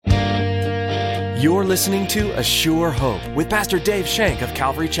You're listening to A Sure Hope with Pastor Dave Shank of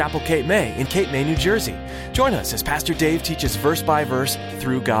Calvary Chapel, Cape May in Cape May, New Jersey. Join us as Pastor Dave teaches verse by verse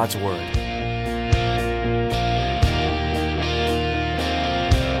through God's Word.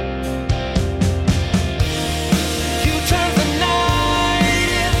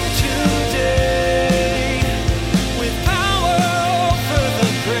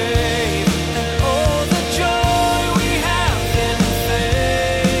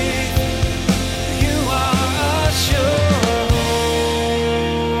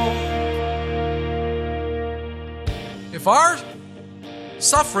 If our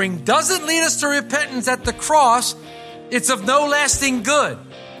suffering doesn't lead us to repentance at the cross, it's of no lasting good.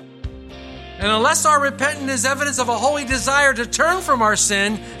 And unless our repentance is evidence of a holy desire to turn from our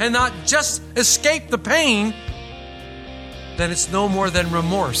sin and not just escape the pain, then it's no more than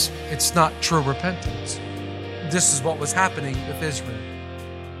remorse. It's not true repentance. This is what was happening with Israel.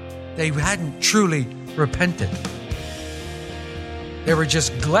 They hadn't truly repented. They were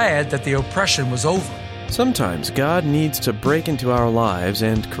just glad that the oppression was over. Sometimes God needs to break into our lives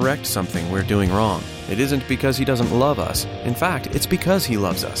and correct something we're doing wrong. It isn't because He doesn't love us. In fact, it's because He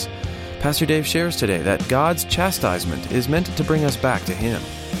loves us. Pastor Dave shares today that God's chastisement is meant to bring us back to Him,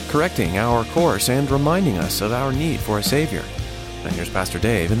 correcting our course and reminding us of our need for a Savior. And here's Pastor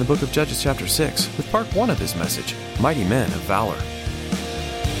Dave in the book of Judges chapter 6 with part 1 of his message, Mighty Men of Valor.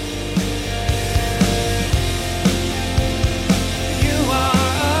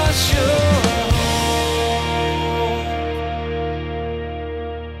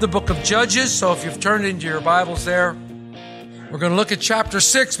 The book of Judges, so if you've turned into your Bibles there, we're going to look at chapter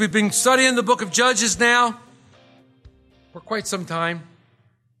 6. We've been studying the book of Judges now for quite some time.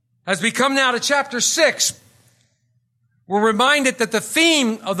 As we come now to chapter 6, we're reminded that the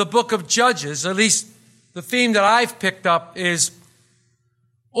theme of the book of Judges, at least the theme that I've picked up, is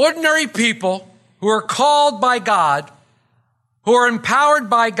ordinary people who are called by God, who are empowered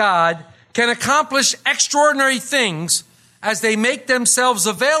by God, can accomplish extraordinary things as they make themselves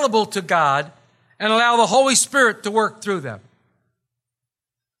available to God and allow the Holy Spirit to work through them.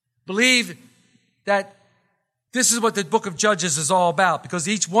 Believe that this is what the book of Judges is all about, because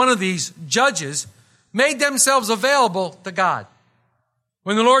each one of these judges made themselves available to God.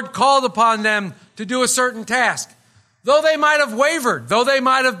 When the Lord called upon them to do a certain task, though they might have wavered, though they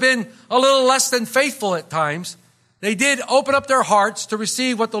might have been a little less than faithful at times, they did open up their hearts to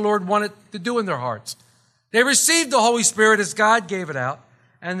receive what the Lord wanted to do in their hearts. They received the Holy Spirit as God gave it out,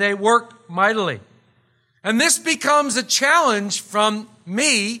 and they worked mightily. And this becomes a challenge from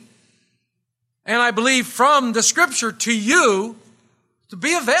me, and I believe from the Scripture to you, to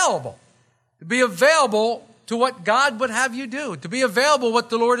be available to what God would have you do, to be available what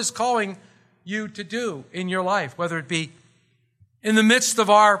the Lord is calling you to do in your life, whether it be in the midst of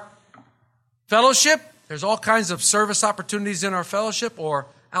our fellowship. There's all kinds of service opportunities in our fellowship, or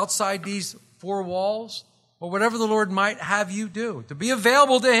outside these four walls, or whatever the Lord might have you do, to be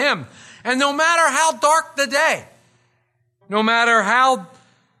available to Him. And no matter how dark the day, no matter how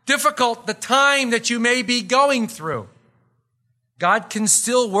difficult the time that you may be going through, God can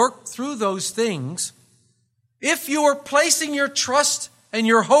still work through those things if you are placing your trust and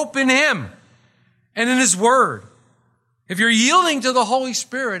your hope in Him and in His Word. If you're yielding to the Holy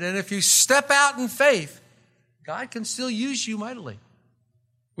Spirit, and if you step out in faith, God can still use you mightily.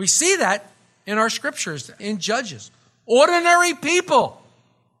 We see that in our scriptures, in Judges. Ordinary people.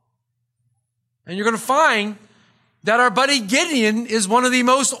 And you're going to find that our buddy Gideon is one of the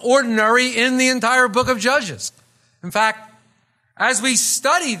most ordinary in the entire book of Judges. In fact, as we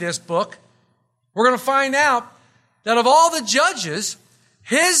study this book, we're going to find out that of all the judges,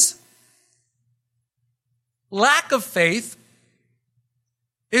 his lack of faith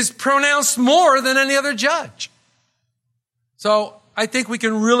is pronounced more than any other judge. So I think we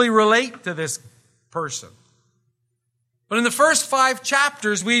can really relate to this person. But in the first 5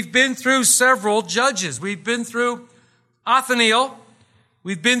 chapters, we've been through several judges. We've been through Othniel.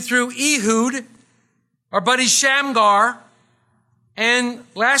 We've been through Ehud, our buddy Shamgar, and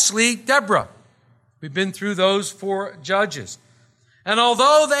lastly, Deborah. We've been through those 4 judges. And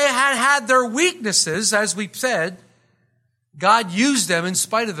although they had their weaknesses, as we've said, God used them in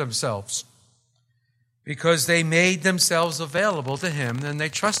spite of themselves, because they made themselves available to Him and they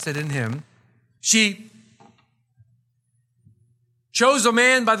trusted in Him. She chose a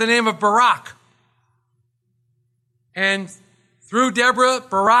man by the name of Barak. And through Deborah,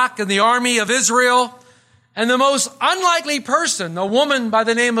 Barak and the army of Israel, and the most unlikely person, a woman by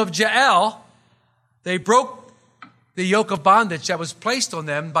the name of Jael, they broke the yoke of bondage that was placed on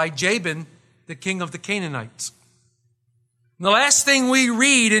them by Jabin, the king of the Canaanites. The last thing we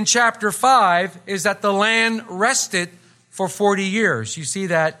read in chapter 5 is that the land rested for 40 years. You see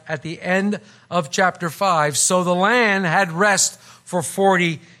that at the end of chapter 5. So the land had rest for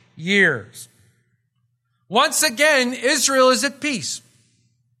 40 years. Once again, Israel is at peace.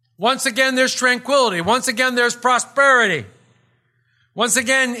 Once again, there's tranquility. Once again, there's prosperity. Once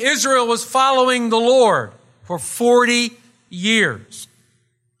again, Israel was following the Lord for 40 years.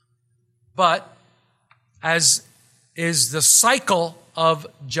 But as is the cycle of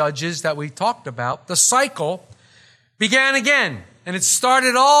Judges that we talked about, the cycle began again. And it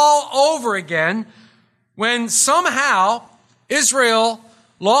started all over again when somehow Israel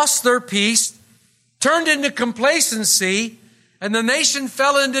lost their peace, turned into complacency, and the nation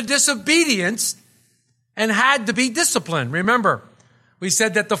fell into disobedience and had to be disciplined. Remember, we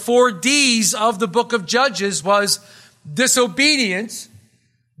said that the 4 D's of the book of Judges was disobedience,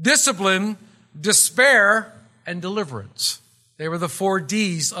 discipline, despair, and deliverance. They were the 4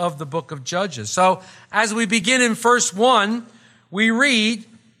 D's of the book of Judges. So as we begin in verse 1, we read,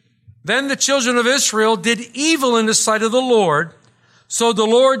 "Then the children of Israel did evil in the sight of the Lord, so the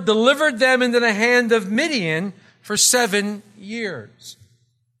Lord delivered them into the hand of Midian for 7 years."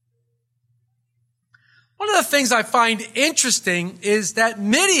 One of the things I find interesting is that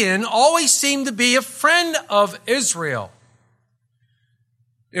Midian always seemed to be a friend of Israel.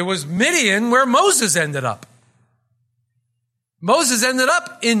 It was Midian where Moses ended up. Moses ended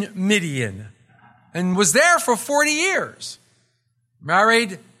up in Midian and was there for 40 years.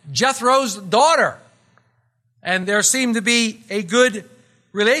 Married Jethro's daughter. And there seemed to be a good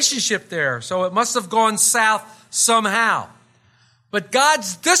relationship there. So it must have gone south somehow. But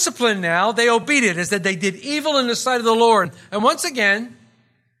God's discipline now, they obedient, is that they did evil in the sight of the Lord. And once again,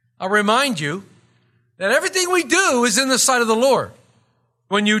 I'll remind you that everything we do is in the sight of the Lord.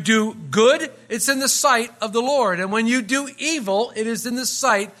 When you do good, it's in the sight of the Lord. And when you do evil, it is in the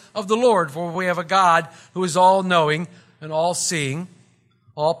sight of the Lord. For we have a God who is all-knowing and all-seeing,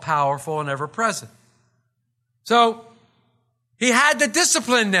 all-powerful and ever-present. So, he had to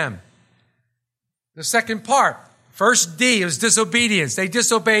discipline them. The second part, first D, is disobedience. They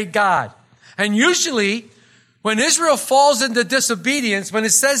disobeyed God. And usually, when Israel falls into disobedience, when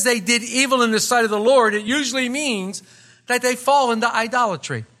it says they did evil in the sight of the Lord, it usually means that they fall into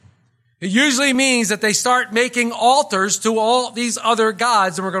idolatry. It usually means that they start making altars to all these other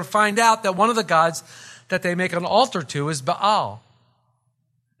gods. And we're going to find out that one of the gods that they make an altar to is Baal.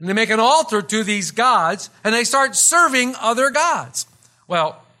 And they make an altar to these gods, and they start serving other gods.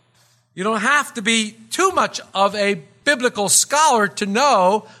 Well, you don't have to be too much of a biblical scholar to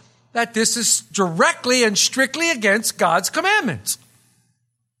know that this is directly and strictly against God's commandments.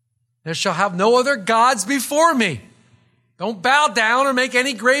 There shall have no other gods before me. Don't bow down or make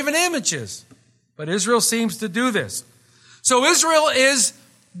any graven images. But Israel seems to do this. So Israel is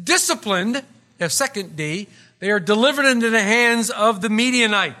disciplined, second D. They are delivered into the hands of the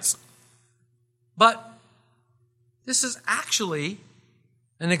Midianites. But this is actually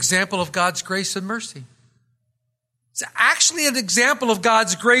an example of God's grace and mercy. It's actually an example of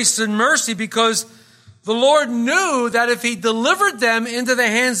God's grace and mercy because the Lord knew that if he delivered them into the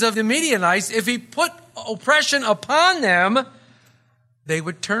hands of the Midianites, if he put oppression upon them, they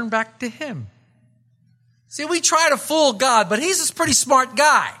would turn back to him. See, we try to fool God, but he's a pretty smart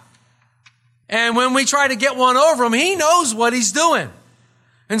guy. And when we try to get one over him, he knows what he's doing.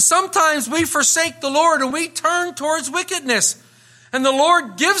 And sometimes we forsake the Lord and we turn towards wickedness. And the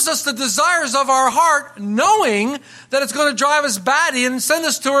Lord gives us the desires of our heart, knowing that it's going to drive us batty and send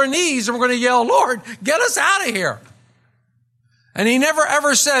us to our knees, and we're going to yell, "Lord, get us out of here." And he never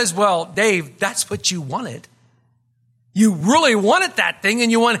ever says, "Well, Dave, that's what you wanted. You really wanted that thing and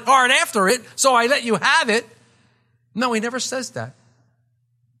you went hard after it, so I let you have it." No, he never says that.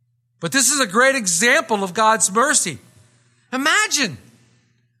 But this is a great example of God's mercy. Imagine,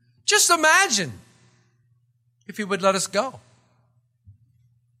 just imagine if he would let us go.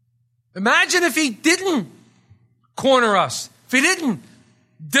 Imagine if he didn't corner us, if he didn't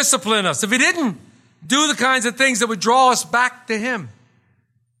discipline us, if he didn't do the kinds of things that would draw us back to him.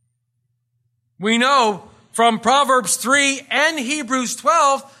 We know from Proverbs 3 and Hebrews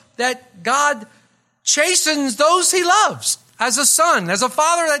 12 that God chastens those he loves as a son, as a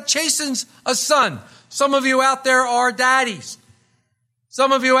father that chastens a son. Some of you out there are daddies.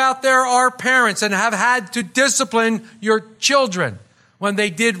 Some of you out there are parents and have had to discipline your children when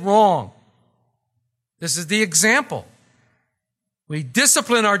they did wrong. This is the example. We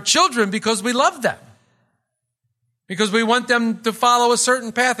discipline our children because we love them. Because we want them to follow a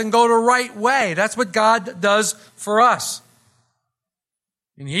certain path and go the right way. That's what God does for us.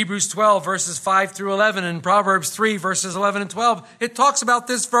 In Hebrews 12, verses 5 through 11, and Proverbs 3, verses 11 and 12, it talks about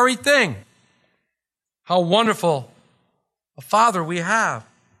this very thing. How wonderful a Father we have.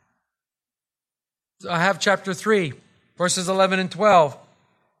 I have chapter 3, verses 11 and 12.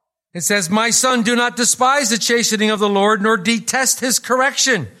 It says, "My son, do not despise the chastening of the Lord, nor detest his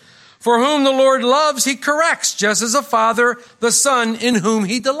correction. For whom the Lord loves, he corrects, just as a father the son in whom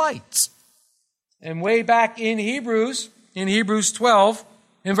he delights." And way back in Hebrews 12,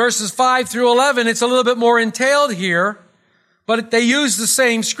 in verses 5 through 11, it's a little bit more entailed here, but they use the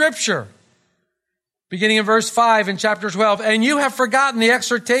same scripture. Beginning in verse 5 in chapter 12, "And you have forgotten the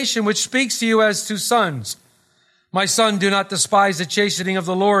exhortation which speaks to you as to sons. My son, do not despise the chastening of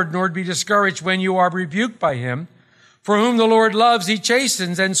the Lord, nor be discouraged when you are rebuked by him. For whom the Lord loves, he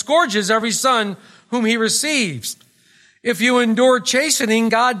chastens and scourges every son whom he receives. If you endure chastening,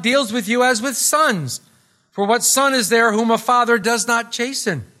 God deals with you as with sons. For what son is there whom a father does not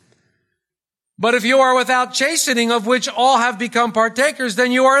chasten? But if you are without chastening, of which all have become partakers,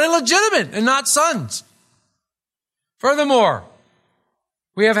 then you are illegitimate and not sons. Furthermore,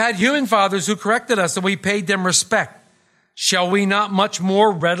 we have had human fathers who corrected us, and we paid them respect. Shall we not much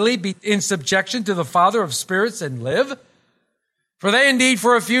more readily be in subjection to the Father of spirits and live? For they indeed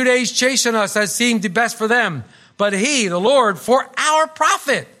for a few days chasten us as seemed best for them, but he, the Lord, for our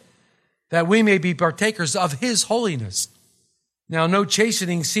profit, that we may be partakers of his holiness. Now no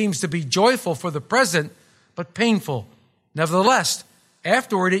chastening seems to be joyful for the present, but painful. Nevertheless,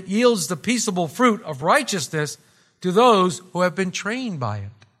 afterward it yields the peaceable fruit of righteousness to those who have been trained by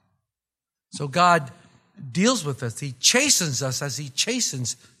it." So God deals with us. He chastens us as he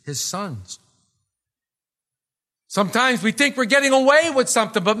chastens his sons. Sometimes we think we're getting away with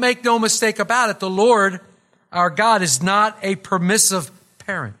something, but make no mistake about it. The Lord, our God, is not a permissive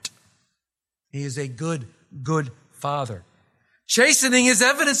parent. He is a good father. Chastening is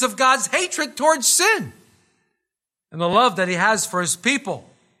evidence of God's hatred towards sin and the love that he has for his people.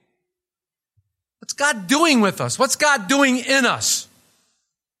 What's God doing with us? What's God doing in us?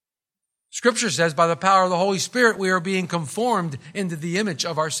 Scripture says by the power of the Holy Spirit, we are being conformed into the image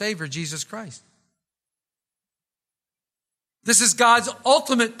of our Savior, Jesus Christ. This is God's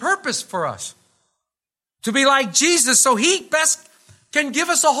ultimate purpose for us, to be like Jesus so he best can give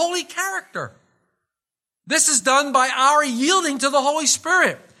us a holy character. This is done by our yielding to the Holy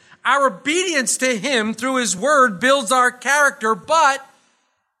Spirit. Our obedience to him through his word builds our character, but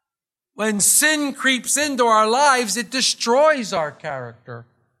when sin creeps into our lives, it destroys our character.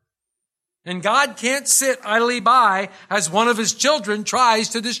 And God can't sit idly by as one of his children tries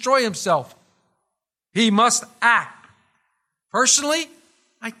to destroy himself. He must act. Personally,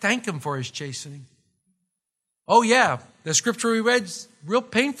 I thank him for his chastening. Oh yeah, the scripture we read is real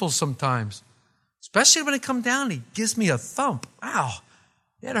painful sometimes. Especially when it comes down, he gives me a thump. Wow,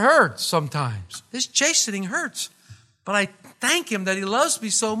 it hurts sometimes. His chastening hurts. But I thank him that he loves me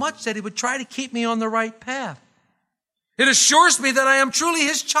so much that he would try to keep me on the right path. It assures me that I am truly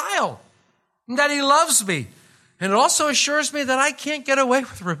his child, and that he loves me. And it also assures me that I can't get away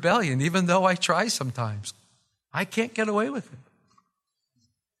with rebellion, even though I try sometimes. I can't get away with it.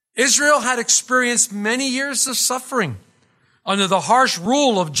 Israel had experienced many years of suffering under the harsh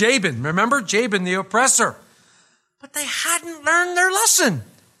rule of Jabin. Remember, Jabin, the oppressor. But they hadn't learned their lesson.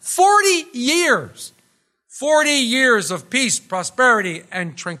 40 years. 40 years of peace, prosperity,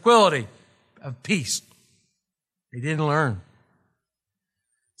 and tranquility. Of peace. They didn't learn.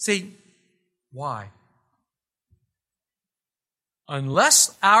 See, why?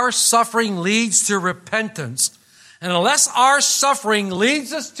 Unless our suffering leads to repentance, and unless our suffering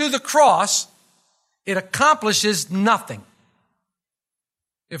leads us to the cross, it accomplishes nothing.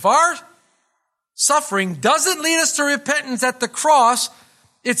 If our suffering doesn't lead us to repentance at the cross,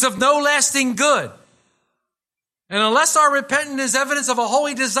 it's of no lasting good. And unless our repentance is evidence of a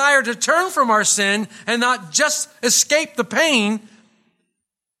holy desire to turn from our sin and not just escape the pain,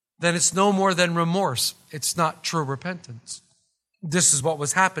 then it's no more than remorse. It's not true repentance. This is what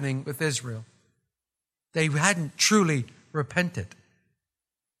was happening with Israel. They hadn't truly repented.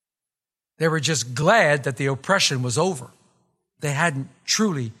 They were just glad that the oppression was over. They hadn't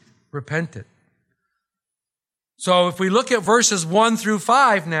truly repented. So if we look at verses 1 through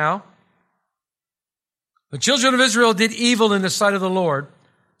 5 now, the children of Israel did evil in the sight of the Lord.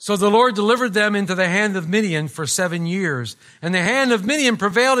 So the Lord delivered them into the hand of Midian for 7 years. And the hand of Midian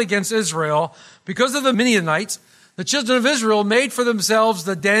prevailed against Israel. Because of the Midianites, the children of Israel made for themselves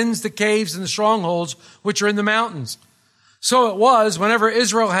the dens, the caves, and the strongholds which are in the mountains. So it was, whenever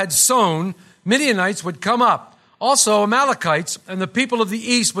Israel had sown, Midianites would come up. Also Amalekites and the people of the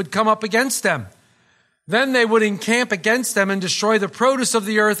east would come up against them. Then they would encamp against them and destroy the produce of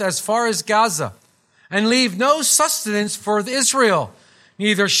the earth as far as Gaza, and leave no sustenance for Israel,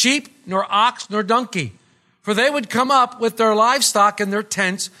 neither sheep, nor ox, nor donkey. For they would come up with their livestock and their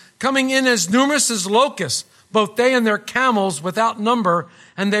tents, coming in as numerous as locusts, both they and their camels without number,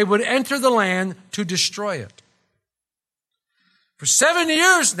 and they would enter the land to destroy it. For 7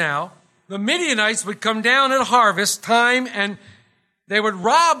 years now, the Midianites would come down at harvest time, and they would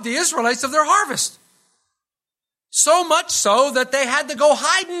rob the Israelites of their harvest. So much so that they had to go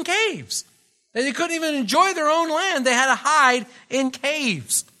hide in caves. They couldn't even enjoy their own land. They had to hide in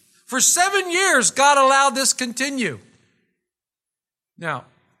caves. For 7 years, God allowed this continue. Now,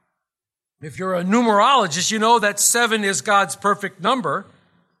 if you're a numerologist, you know that 7 is God's perfect number.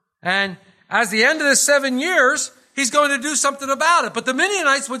 And as the end of the 7 years, He's going to do something about it. But the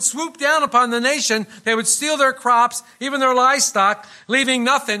Midianites would swoop down upon the nation. They would steal their crops, even their livestock, leaving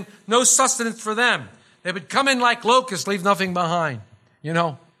nothing, no sustenance for them. They would come in like locusts, leave nothing behind. You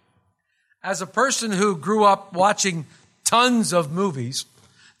know, as a person who grew up watching tons of movies,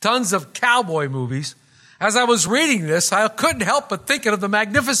 tons of cowboy movies, as I was reading this, I couldn't help but thinking of the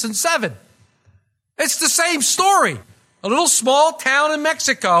Magnificent Seven. It's the same story. A little small town in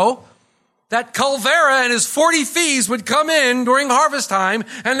Mexico that Calvera and his 40 thieves would come in during harvest time,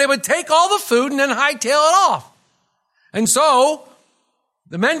 and they would take all the food and then hightail it off. And so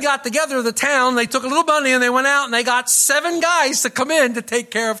the men got together in the town, they took a little money and they went out and they got 7 guys to come in to take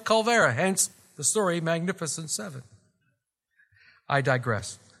care of Calvera. Hence the story, Magnificent Seven. I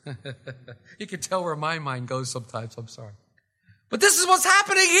digress. You can tell where my mind goes sometimes, I'm sorry. But this is what's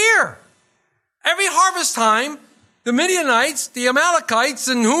happening here. Every harvest time, the Midianites, the Amalekites,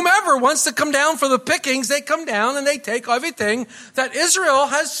 and whomever wants to come down for the pickings, they come down and they take everything that Israel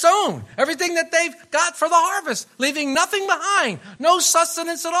has sown, everything that they've got for the harvest, leaving nothing behind, no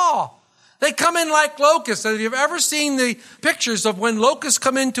sustenance at all. They come in like locusts. And if you've ever seen the pictures of when locusts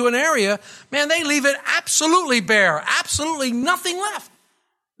come into an area, man, they leave it absolutely bare, absolutely nothing left.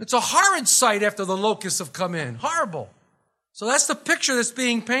 It's a horrid sight after the locusts have come in. Horrible. So that's the picture that's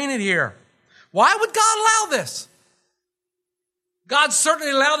being painted here. Why would God allow this? God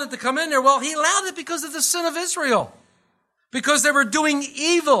certainly allowed it to come in there. Well, He allowed it because of the sin of Israel. Because they were doing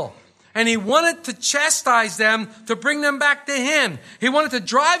evil. And He wanted to chastise them to bring them back to Him. He wanted to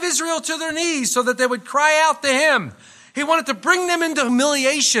drive Israel to their knees so that they would cry out to Him. He wanted to bring them into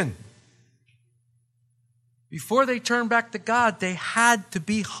humiliation. Before they turned back to God, they had to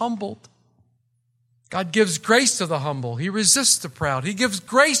be humbled. God gives grace to the humble. He resists the proud. He gives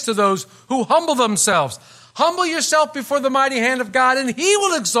grace to those who humble themselves. Humble yourself before the mighty hand of God, and He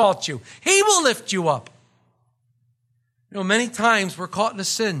will exalt you. He will lift you up. You know, many times we're caught in a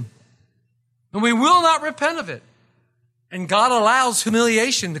sin, and we will not repent of it. And God allows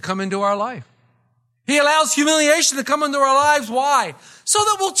humiliation to come into our life. He allows humiliation to come into our lives. Why? So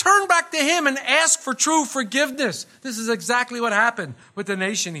that we'll turn back to Him and ask for true forgiveness. This is exactly what happened with the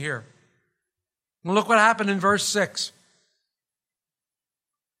nation here. And look what happened in verse 6.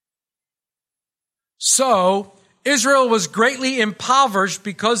 So Israel was greatly impoverished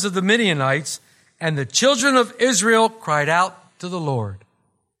because of the Midianites, and the children of Israel cried out to the Lord.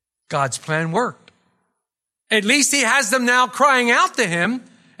 God's plan worked. At least He has them now crying out to Him.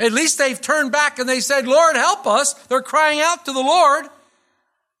 At least they've turned back and they said, Lord, help us. They're crying out to the Lord.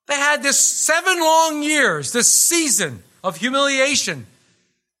 They had this 7 long years, this season of humiliation,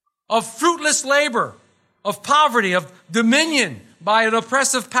 of fruitless labor, of poverty, of dominion by an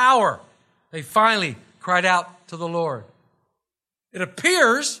oppressive power. They finally cried out to the Lord. It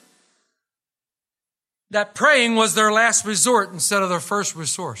appears that praying was their last resort instead of their first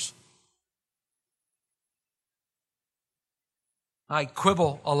resource. I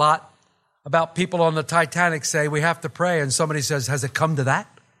quibble a lot about people on the Titanic say we have to pray, and somebody says, has it come to that?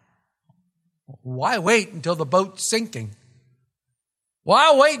 Why wait until the boat's sinking?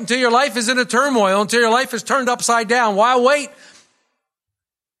 Why wait until your life is in a turmoil, until your life is turned upside down? Why wait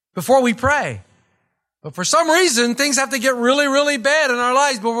before we pray? But for some reason, things have to get really, really bad in our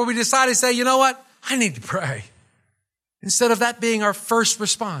lives before we decide to say, you know what? I need to pray. Instead of that being our first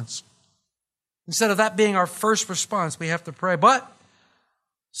response. Instead of that being our first response, we have to pray. But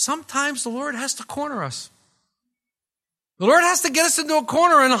sometimes the Lord has to corner us. The Lord has to get us into a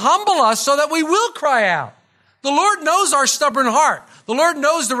corner and humble us so that we will cry out. The Lord knows our stubborn heart. The Lord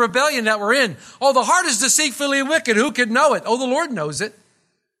knows the rebellion that we're in. Oh, the heart is deceitfully wicked. Who can know it? Oh, the Lord knows it.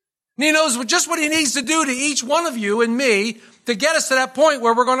 And He knows just what He needs to do to each one of you and me to get us to that point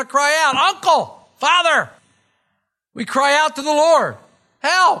where we're going to cry out, Uncle, Father. We cry out to the Lord.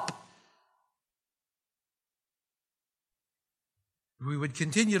 Help. we would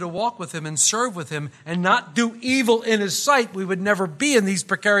continue to walk with him and serve with him and not do evil in his sight, we would never be in these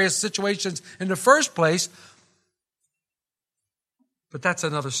precarious situations in the first place. But that's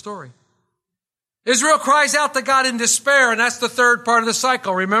another story. Israel cries out to God in despair, and that's the third part of the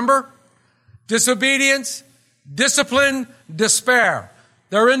cycle, remember? Disobedience, discipline, despair.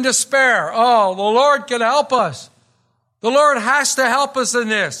 They're in despair. Oh, the Lord can help us. The Lord has to help us in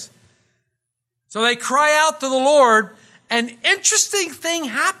this. So they cry out to the Lord. An interesting thing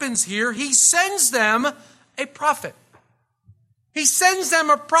happens here. He sends them a prophet. He sends them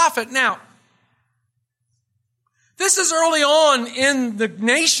a prophet. Now, this is early on in the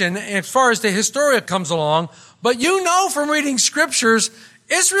nation as far as the historia comes along, but you know from reading scriptures,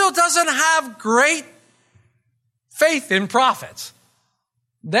 Israel doesn't have great faith in prophets.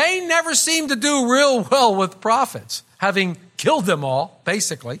 They never seem to do real well with prophets, having killed them all,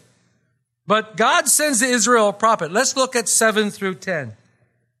 basically. But God sends to Israel a prophet. Let's look at 7 through 10.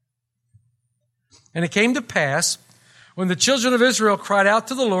 And it came to pass, when the children of Israel cried out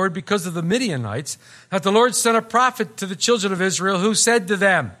to the Lord because of the Midianites, that the Lord sent a prophet to the children of Israel who said to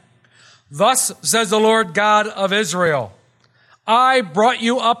them, "Thus says the Lord God of Israel, I brought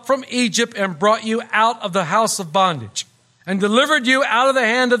you up from Egypt and brought you out of the house of bondage, and delivered you out of the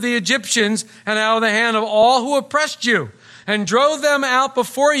hand of the Egyptians and out of the hand of all who oppressed you, and drove them out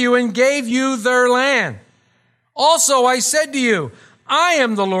before you and gave you their land. Also I said to you, I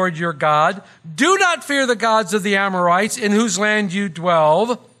am the Lord your God. Do not fear the gods of the Amorites in whose land you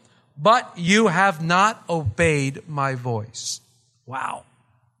dwell, but you have not obeyed my voice." Wow.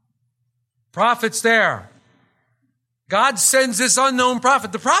 Prophets there. God sends this unknown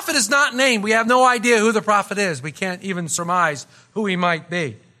prophet. The prophet is not named. We have no idea who the prophet is. We can't even surmise who he might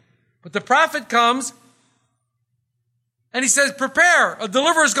be. But the prophet comes and he says, prepare, a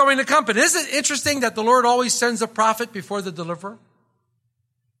deliverer is going to come. Isn't it interesting that the Lord always sends a prophet before the deliverer?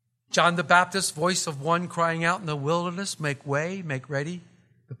 John the Baptist, voice of one crying out in the wilderness, make way, make ready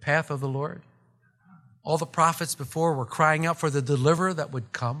the path of the Lord. All the prophets before were crying out for the deliverer that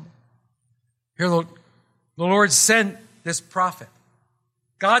would come. Here the Lord sent this prophet.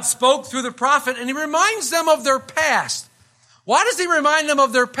 God spoke through the prophet and he reminds them of their past. Why does he remind them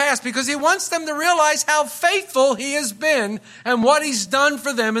of their past? Because he wants them to realize how faithful he has been and what he's done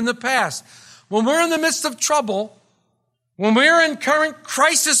for them in the past. When we're in the midst of trouble, when we're in current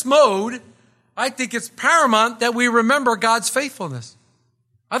crisis mode, I think it's paramount that we remember God's faithfulness.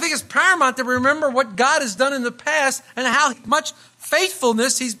 I think it's paramount to remember what God has done in the past and how much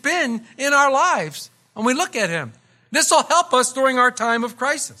faithfulness he's been in our lives when we look at him. This will help us during our time of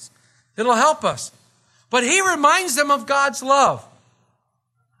crisis. It'll help us. But he reminds them of God's love.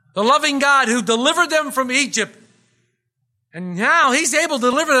 The loving God who delivered them from Egypt. And now he's able to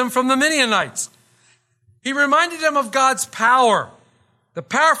deliver them from the Midianites. He reminded them of God's power. The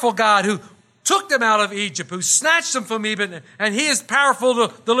powerful God who took them out of Egypt, who snatched them from Egypt, and he is powerful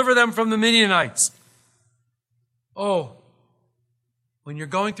to deliver them from the Midianites. Oh, when you're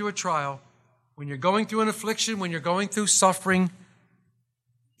going through a trial, when you're going through an affliction, when you're going through suffering,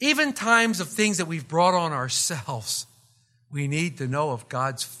 even times of things that we've brought on ourselves, we need to know of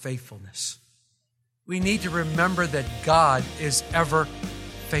God's faithfulness. We need to remember that God is ever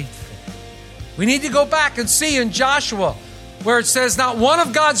faithful. We need to go back and see in Joshua where it says not one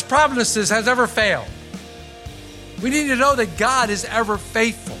of God's promises has ever failed. We need to know that God is ever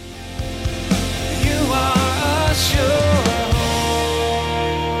faithful. You are a sure.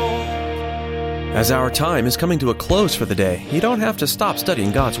 As our time is coming to a close for the day, you don't have to stop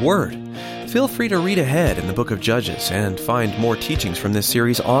studying God's Word. Feel free to read ahead in the book of Judges and find more teachings from this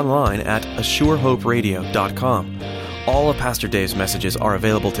series online at AssureHoperadio.com. All of Pastor Dave's messages are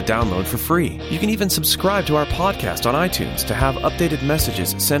available to download for free. You can even subscribe to our podcast on iTunes to have updated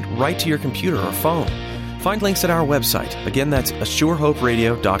messages sent right to your computer or phone. Find links at our website. Again, that's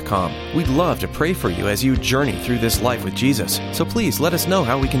AssureHoperadio.com. We'd love to pray for you as you journey through this life with Jesus, so please let us know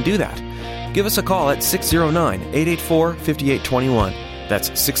how we can do that. Give us a call at 609-884-5821. That's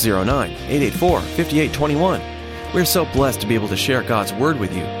 609-884-5821. We're so blessed to be able to share God's Word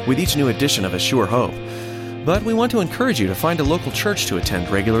with you with each new edition of A Sure Hope. But we want to encourage you to find a local church to attend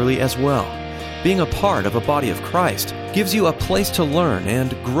regularly as well. Being a part of a body of Christ gives you a place to learn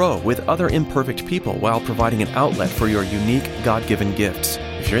and grow with other imperfect people while providing an outlet for your unique God-given gifts.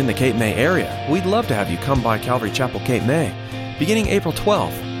 If you're in the Cape May area, we'd love to have you come by Calvary Chapel, Cape May. Beginning April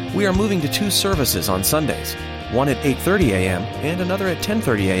 12th, we are moving to 2 services on Sundays, one at 8:30 a.m. and another at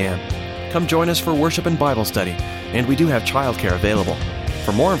 10:30 a.m. Come join us for worship and Bible study, and we do have childcare available.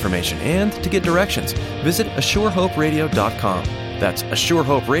 For more information and to get directions, visit AssureHoperadio.com. That's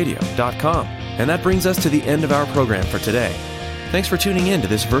AssureHoperadio.com. And that brings us to the end of our program for today. Thanks for tuning in to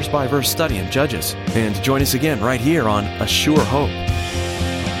this verse-by-verse study in Judges, and join us again right here on A Sure Hope.